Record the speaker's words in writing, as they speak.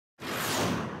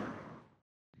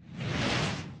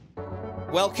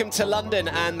Welcome to London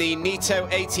and the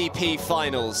Nitto ATP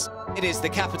Finals. It is the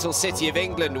capital city of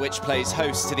England which plays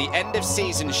host to the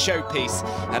end-of-season showpiece,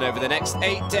 and over the next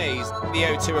 8 days, the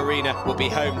O2 Arena will be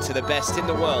home to the best in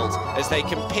the world as they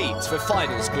compete for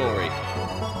finals glory.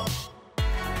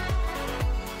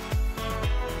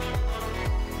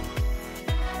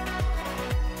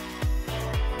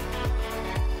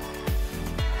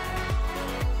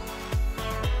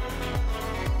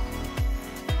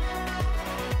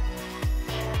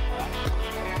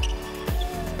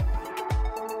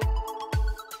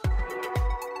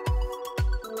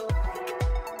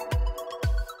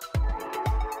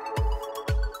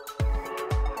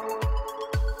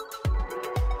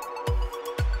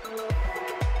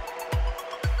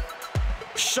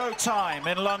 Showtime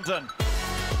in London.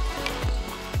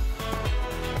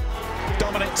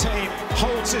 Dominic Thiem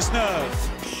holds his nerve.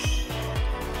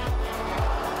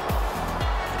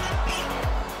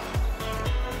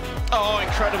 Oh,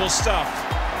 incredible stuff.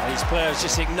 These players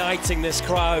just igniting this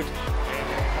crowd.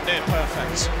 Near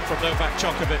perfect from Novak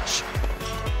Djokovic.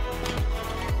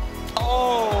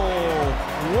 Oh,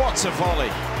 what a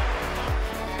volley.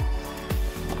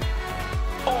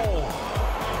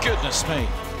 Oh, goodness me.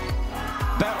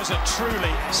 That was a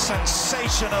truly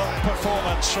sensational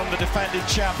performance from the defending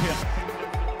champion.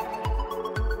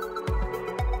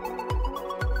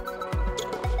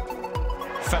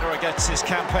 Federer gets his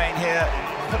campaign here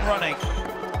up and running.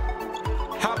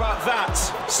 How about that,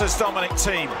 says Dominic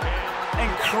Thiem.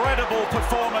 Incredible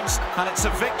performance, and it's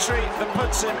a victory that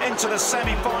puts him into the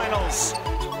semi-finals.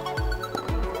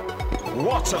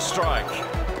 What a strike.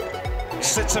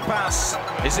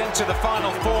 Tsitsipas is into the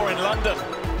final four in London.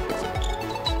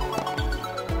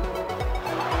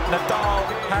 Nadal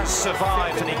has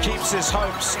survived and he keeps his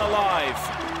hopes alive.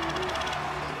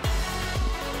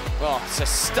 Oh, it's a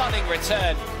stunning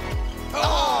return.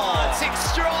 Oh, it's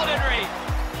extraordinary.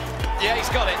 Yeah, he's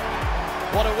got it.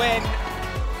 What a win.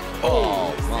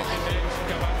 Oh,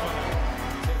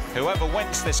 Whoever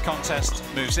wins this contest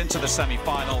moves into the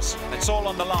semi-finals. It's all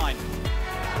on the line.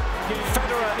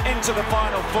 Federer into the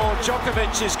final four.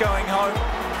 Djokovic is going home.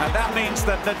 And that means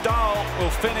that Nadal will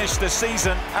finish the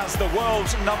season as the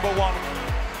world's #1.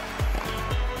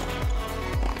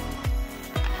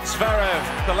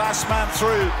 Zverev, the last man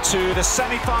through to the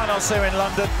semi-finals here in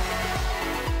London.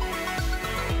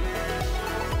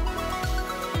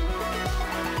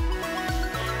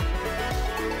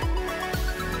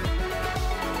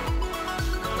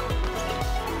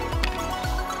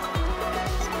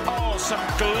 Some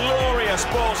glorious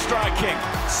ball striking.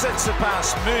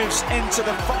 Tsitsipas moves into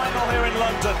the final here in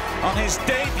London on his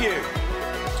debut.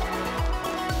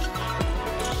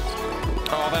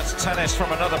 Oh, that's tennis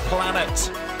from another planet.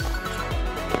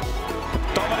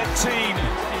 Dominic Thiem,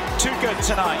 too good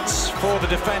tonight for the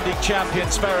defending champion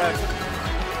Zverev.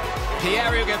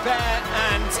 Pierre Gobert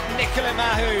and Nicolas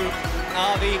Mahut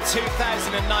are the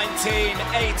 2019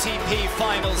 ATP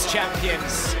Finals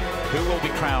champions. Who will be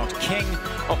crowned king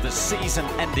of the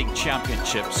season-ending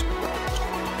championships?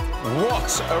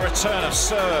 What a return of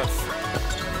serve.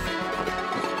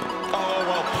 Oh,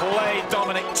 well played,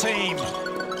 Dominic Thiem.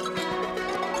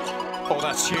 Oh,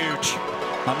 that's huge.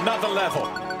 Another level.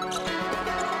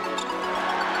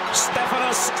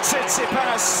 Stefanos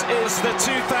Tsitsipas is the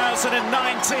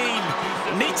 2019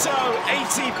 Nitto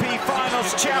ATP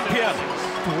Finals champion.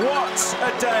 What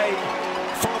a day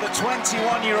for the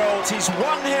 21-year-old. He's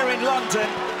won here in London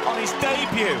on his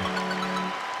debut.